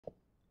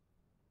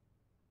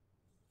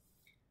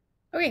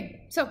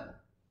Okay, so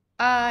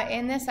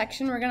in this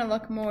section, we're going to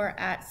look more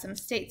at some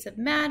states of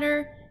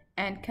matter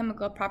and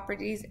chemical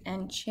properties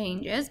and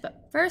changes.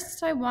 But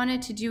first, I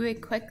wanted to do a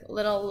quick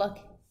little look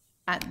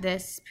at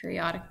this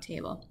periodic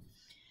table.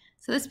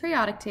 So this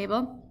periodic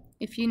table,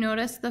 if you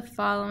notice the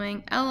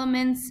following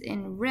elements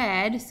in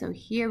red, so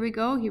here we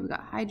go, here we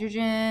got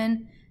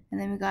hydrogen,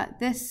 and then we got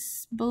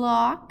this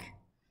block.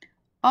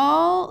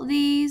 All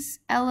these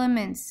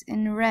elements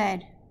in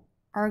red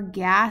are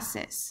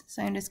gases.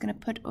 So I'm just going to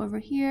put over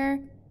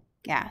here,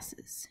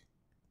 gases.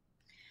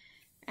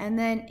 And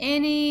then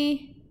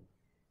any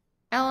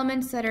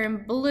elements that are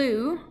in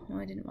blue, oh,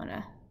 I didn't want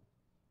to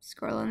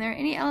scroll in there.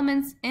 Any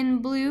elements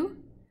in blue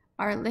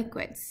are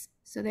liquids.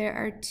 So there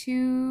are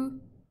two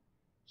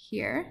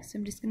here. So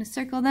I'm just going to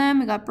circle them.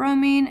 We got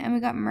bromine and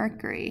we got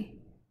mercury.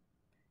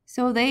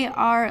 So they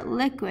are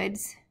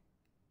liquids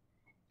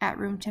at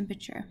room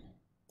temperature.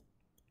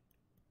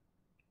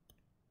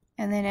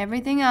 And then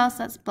everything else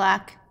that's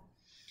black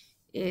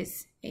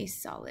is a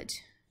solid.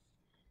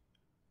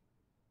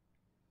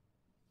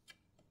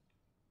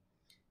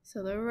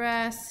 So the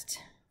rest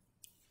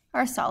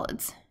are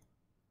solids.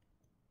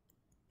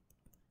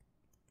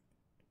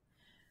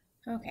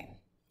 Okay,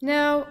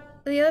 now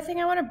the other thing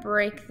I want to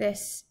break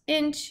this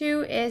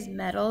into is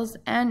metals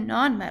and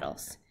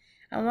non-metals.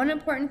 And one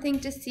important thing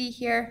to see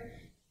here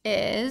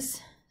is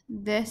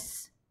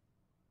this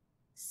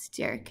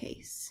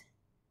staircase.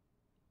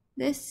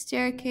 This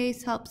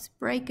staircase helps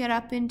break it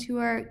up into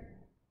our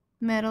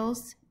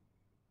metals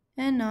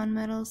and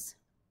non-metals.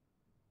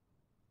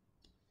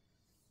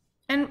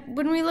 And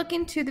when we look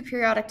into the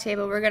periodic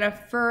table, we're going to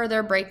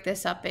further break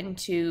this up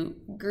into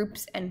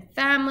groups and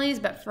families,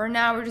 but for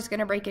now we're just going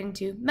to break it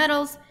into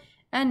metals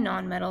and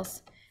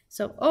non-metals.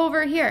 So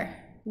over here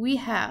we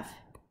have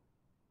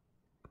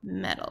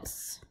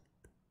metals.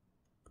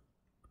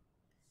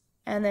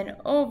 And then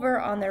over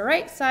on the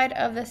right side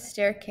of the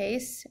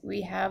staircase,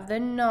 we have the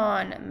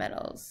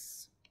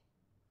non-metals.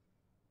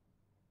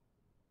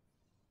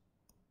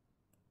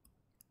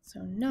 So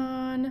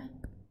non-metals.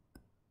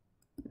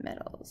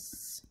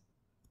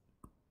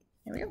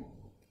 There we go.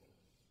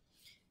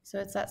 So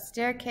it's that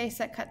staircase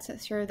that cuts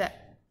it through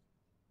that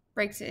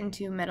breaks it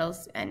into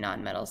metals and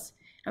non-metals.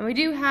 And we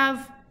do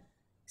have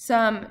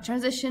some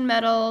transition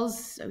metals,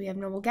 so we have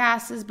noble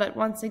gases, but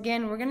once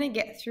again, we're going to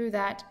get through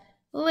that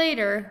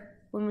later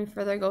when we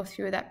further go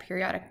through that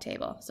periodic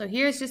table. So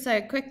here's just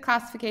a quick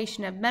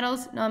classification of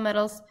metals,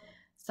 non-metals,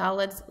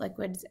 solids,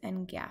 liquids,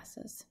 and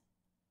gases.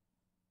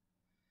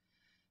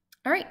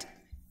 All right,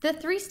 the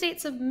three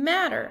states of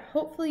matter.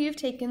 Hopefully you've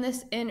taken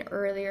this in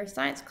earlier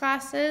science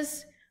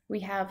classes.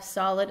 We have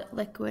solid,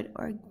 liquid,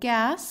 or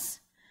gas.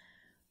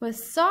 With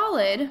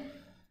solid,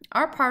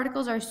 our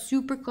particles are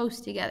super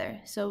close together.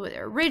 So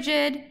they're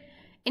rigid.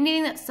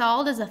 Anything that's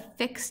solid is a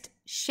fixed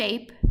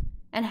shape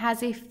and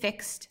has a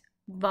fixed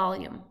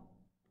volume.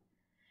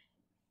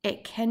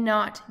 It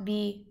cannot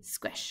be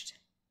squished.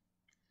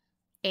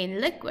 In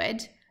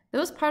liquid,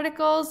 those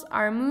particles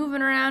are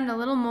moving around a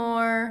little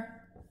more.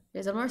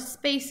 There's a more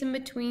space in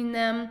between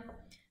them.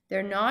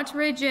 They're not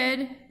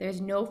rigid. There's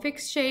no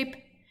fixed shape,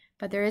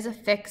 but there is a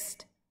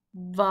fixed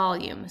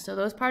volume. So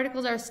those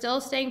particles are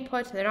still staying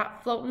put. They're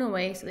not floating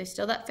away, so there's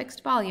still that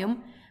fixed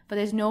volume, but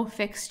there's no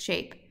fixed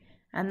shape.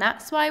 And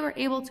that's why we're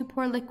able to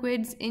pour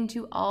liquids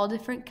into all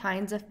different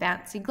kinds of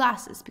fancy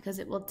glasses, because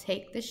it will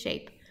take the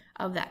shape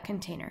of that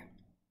container.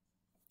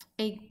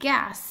 A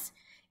gas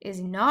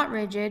is not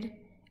rigid,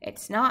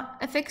 it's not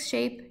a fixed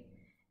shape,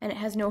 and it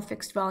has no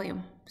fixed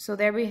volume. So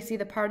there we see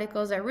the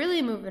particles are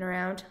really moving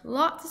around,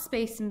 lots of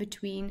space in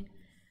between.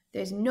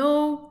 There's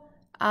no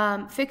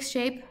fixed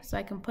shape, so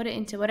I can put it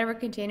into whatever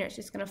container, it's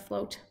just going to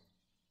float,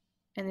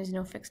 and there's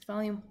no fixed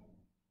volume.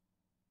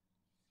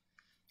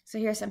 So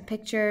here's some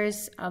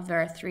pictures of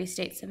our three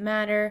states of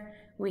matter.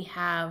 We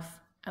have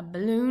a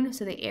balloon,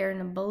 so the air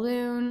in a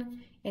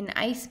balloon. In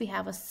ice, we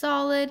have a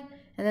solid,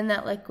 and then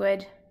that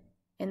liquid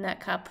in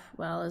that cup,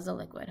 well, is a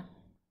liquid.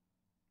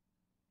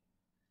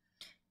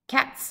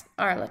 Cats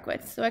are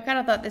liquids. So I kind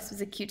of thought this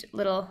was a cute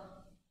little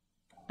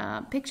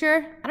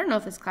picture. I don't know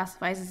if this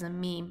classifies as a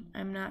meme.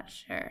 I'm not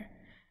sure.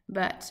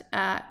 But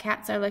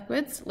cats are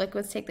liquids.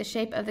 Liquids take the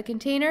shape of the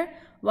container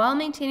while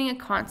maintaining a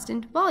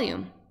constant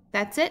volume.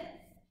 That's it.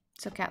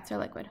 So cats are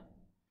liquid.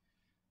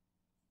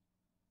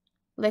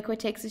 Liquid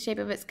takes the shape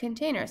of its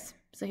containers.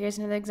 So here's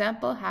another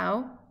example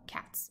how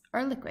cats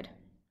are liquid.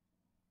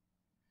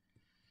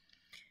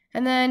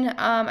 And then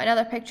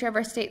another picture of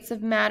our states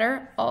of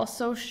matter,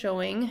 also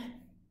showing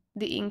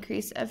the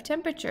increase of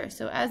temperature.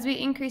 So as we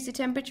increase the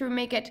temperature, we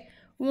make it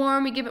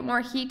warm, we give it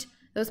more heat,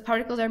 those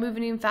particles are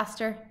moving even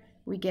faster,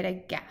 we get a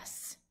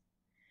gas.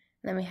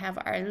 And then we have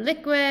our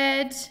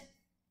liquid.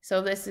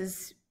 So this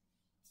is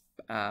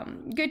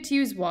good to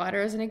use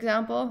water as an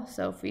example.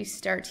 So if we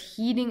start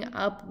heating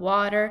up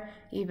water,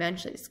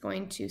 eventually it's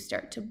going to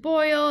start to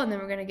boil, and then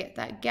we're going to get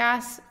that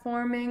gas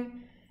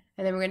forming,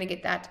 and then we're going to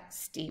get that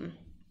steam.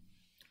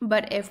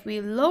 But if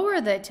we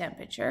lower the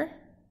temperature,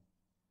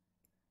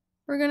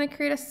 we're going to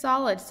create a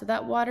solid. So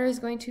that water is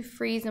going to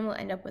freeze and we'll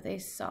end up with a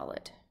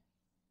solid.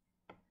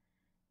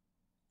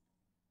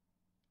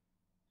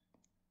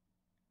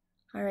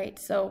 All right,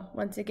 so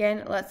once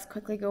again, let's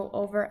quickly go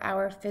over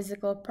our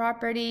physical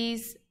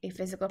properties. A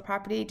physical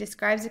property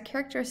describes a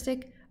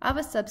characteristic of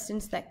a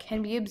substance that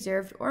can be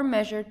observed or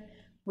measured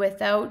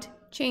without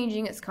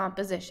changing its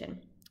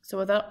composition. So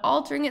without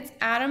altering its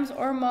atoms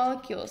or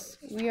molecules,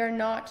 we are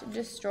not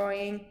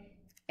destroying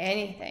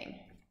anything.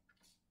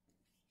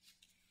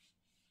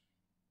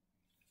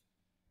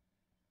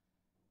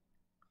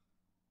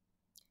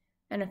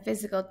 And a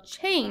physical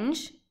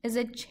change is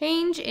a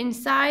change in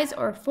size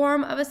or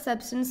form of a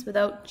substance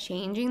without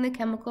changing the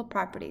chemical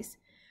properties.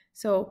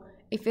 So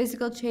a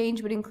physical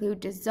change would include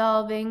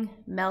dissolving,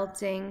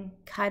 melting,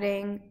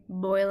 cutting,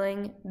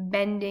 boiling,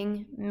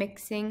 bending,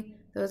 mixing.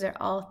 Those are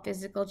all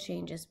physical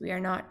changes. We are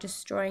not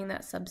destroying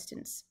that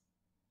substance.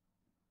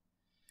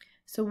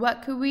 So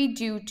what could we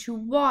do to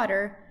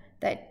water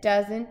that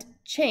doesn't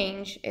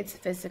change its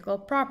physical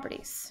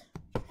properties?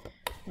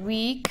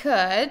 We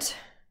could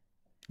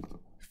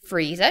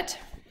freeze it.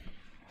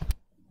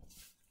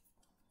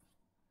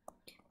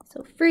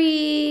 So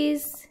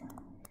freeze,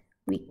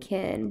 we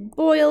can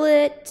boil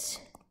it,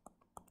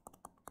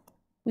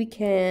 we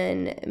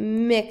can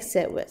mix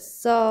it with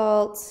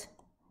salt.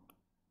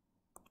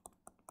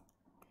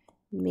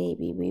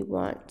 Maybe we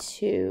want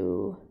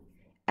to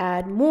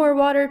add more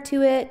water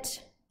to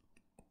it.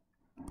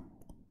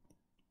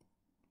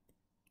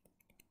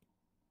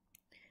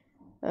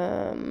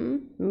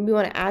 We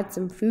want to add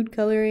some food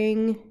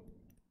coloring.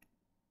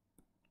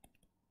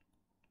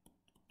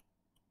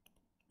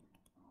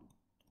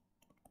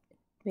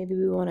 Maybe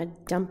we want to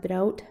dump it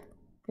out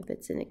if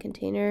it's in a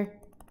container.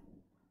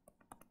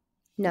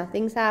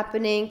 Nothing's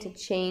happening to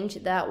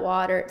change that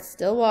water. It's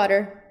still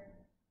water.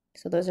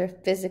 So those are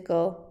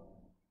physical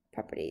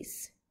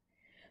properties.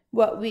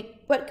 What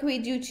can we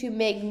do to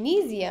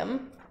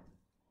magnesium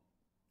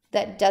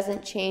that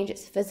doesn't change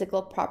its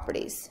physical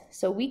properties?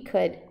 So we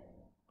could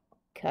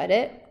cut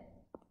it.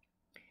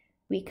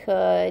 We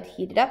could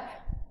heat it up.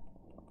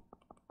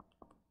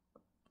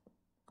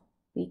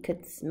 We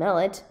could smell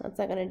it. That's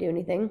not going to do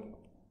anything.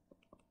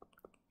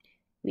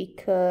 We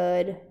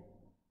could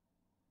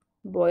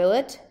boil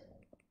it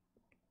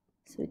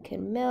so we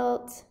can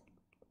melt.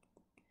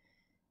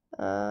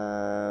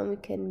 We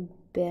can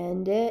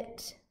bend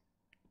it.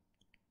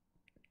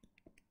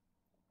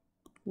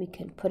 We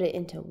can put it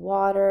into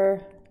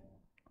water.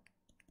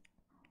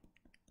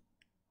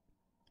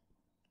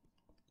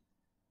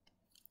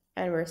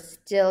 And we're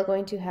still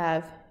going to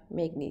have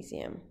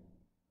magnesium.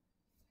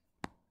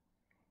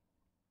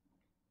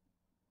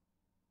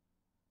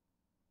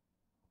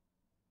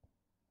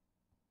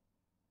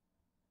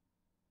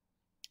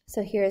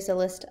 So here's a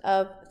list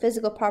of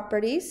physical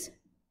properties.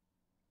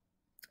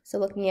 So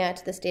looking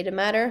at the state of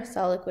matter,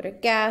 solid, liquid, or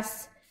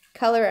gas,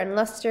 color and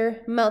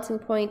luster, melting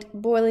point,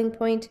 boiling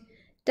point,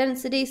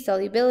 density,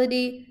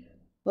 solubility,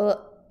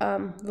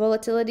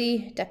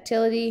 volatility,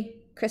 ductility,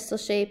 crystal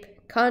shape,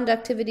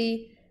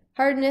 conductivity,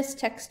 hardness,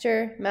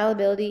 texture,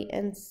 malleability,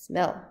 and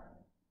smell.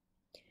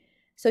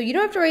 So you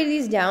don't have to write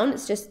these down,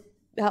 it's just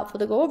helpful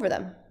to go over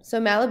them.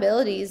 So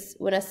malleability is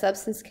when a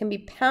substance can be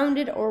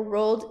pounded or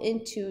rolled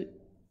into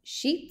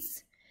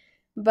sheets,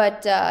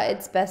 but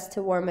it's best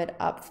to warm it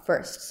up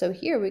first. So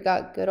here we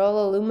got good old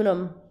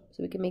aluminum,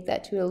 so we can make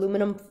that to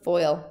aluminum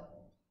foil.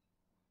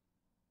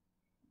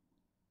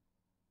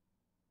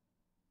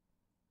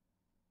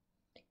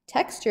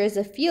 Texture is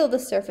a feel of the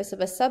surface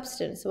of a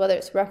substance, whether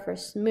it's rough or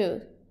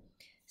smooth.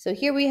 So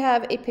here we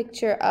have a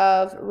picture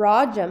of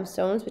raw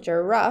gemstones, which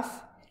are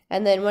rough,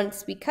 and then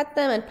once we cut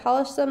them and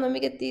polish them, then we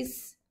get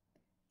these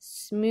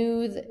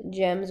smooth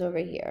gems over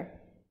here.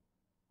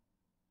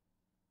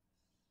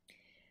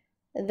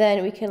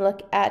 Then we can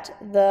look at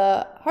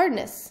the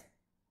hardness.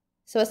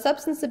 So a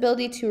substance's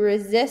ability to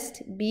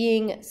resist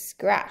being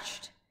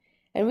scratched.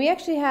 And we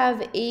actually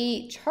have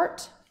a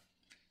chart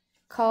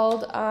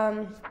called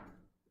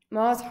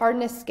Mohs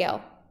hardness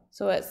scale.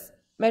 So it's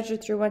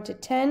measured through 1 to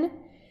 10.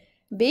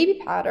 Baby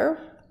powder,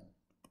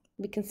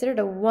 we considered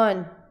a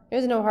 1.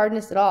 There's no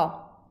hardness at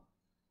all.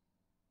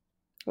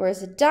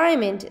 Whereas a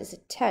diamond is a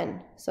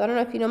 10. So I don't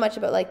know if you know much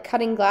about like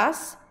cutting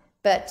glass,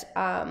 but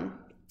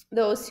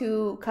those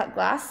who cut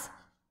glass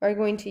are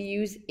going to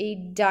use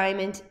a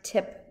diamond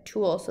tip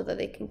tool so that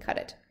they can cut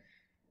it.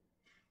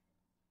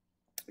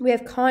 We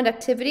have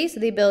conductivity, so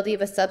the ability of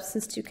a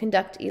substance to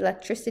conduct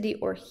electricity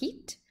or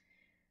heat.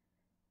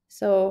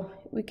 So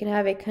we can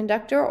have a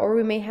conductor or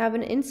we may have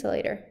an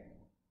insulator.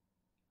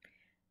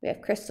 We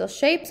have crystal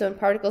shape, so when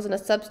particles in a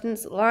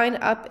substance line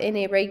up in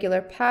a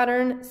regular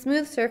pattern,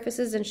 smooth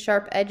surfaces and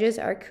sharp edges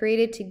are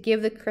created to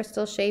give the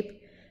crystal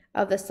shape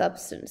of the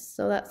substance.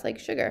 So that's like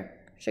sugar.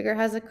 Sugar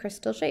has a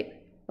crystal shape,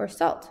 or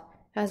salt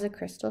has a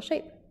crystal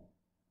shape.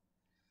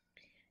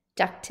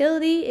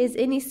 Ductility is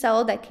any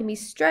solid that can be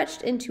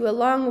stretched into a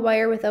long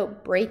wire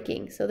without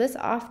breaking. So this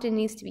often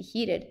needs to be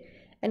heated.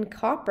 And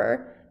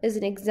copper is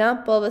an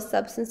example of a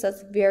substance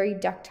that's very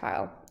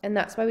ductile. And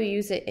that's why we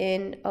use it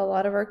in a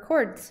lot of our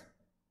cords.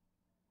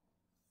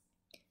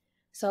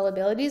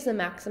 Solubility is the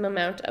maximum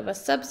amount of a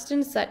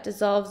substance that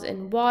dissolves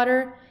in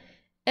water.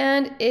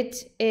 and it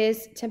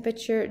is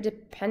temperature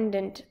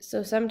dependent.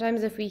 So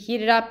sometimes if we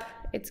heat it up,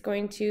 it's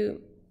going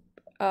to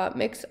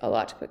mix a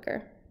lot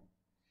quicker.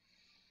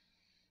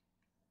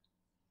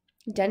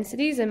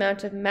 Density is the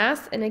amount of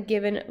mass in a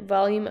given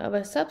volume of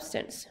a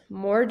substance.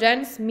 More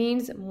dense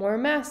means more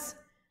mass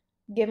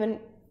given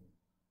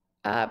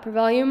per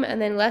volume, and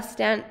then less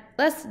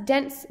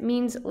dense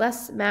means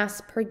less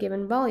mass per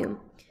given volume.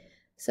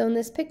 So in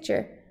this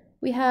picture,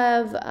 we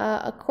have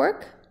a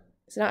cork.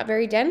 It's not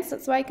very dense,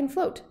 that's why it can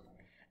float.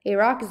 A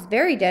rock is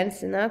very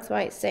dense, and that's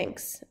why it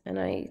sinks. And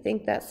I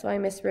think that's why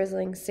Miss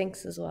Risling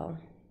sinks as well.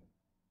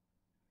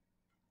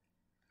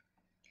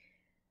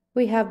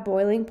 We have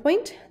boiling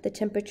point, the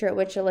temperature at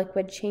which a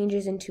liquid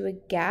changes into a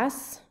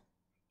gas.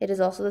 It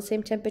is also the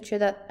same temperature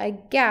that a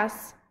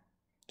gas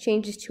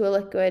changes to a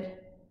liquid,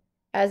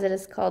 as it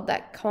is called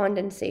that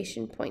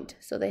condensation point.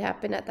 So they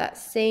happen at that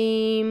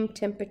same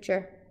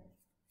temperature.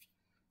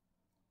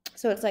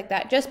 So it's like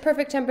that just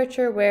perfect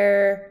temperature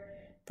where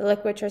the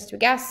liquid turns to a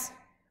gas,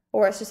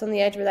 or it's just on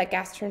the edge where that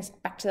gas turns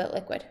back to that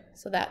liquid.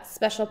 So that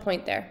special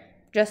point there.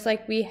 Just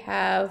like we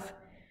have,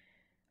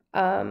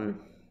 and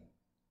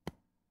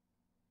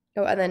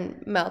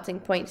then melting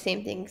point,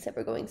 same thing, except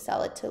we're going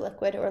solid to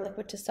liquid or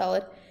liquid to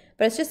solid.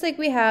 But it's just like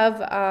we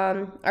have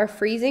our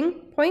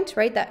freezing point,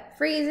 right? That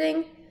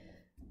freezing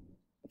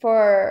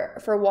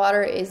for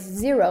water is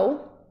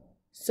 0.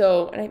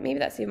 So, and maybe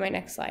that's even my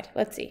next slide.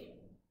 Let's see.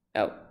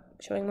 Oh,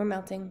 showing more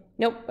melting.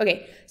 Nope.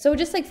 Okay. So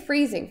just like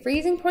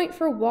freezing point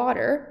for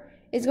water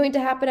is going to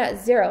happen at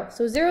 0.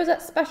 So 0 is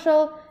that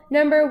special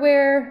number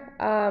where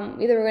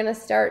either we're going to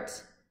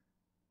start,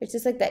 it's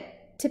just like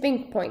that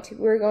tipping point.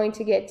 We're going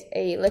to get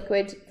a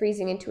liquid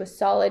freezing into a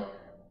solid,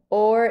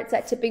 or it's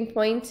that tipping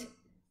point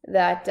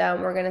that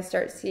we're going to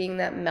start seeing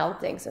that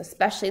melting. So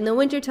especially in the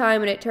wintertime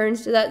when it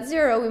turns to that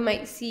 0, we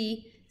might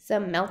see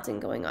some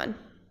melting going on.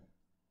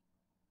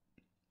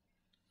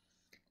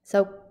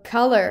 So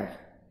color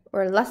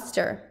or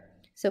luster.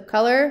 So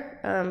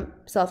color,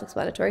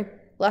 self-explanatory.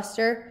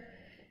 Luster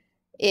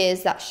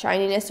is that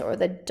shininess or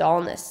the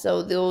dullness.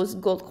 So those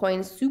gold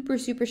coins, super,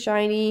 super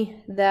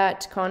shiny.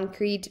 That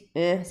concrete,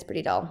 it's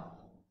pretty dull.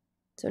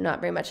 So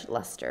not very much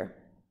luster.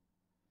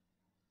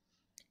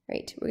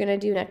 Right, we're going to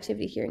do an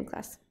activity here in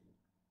class.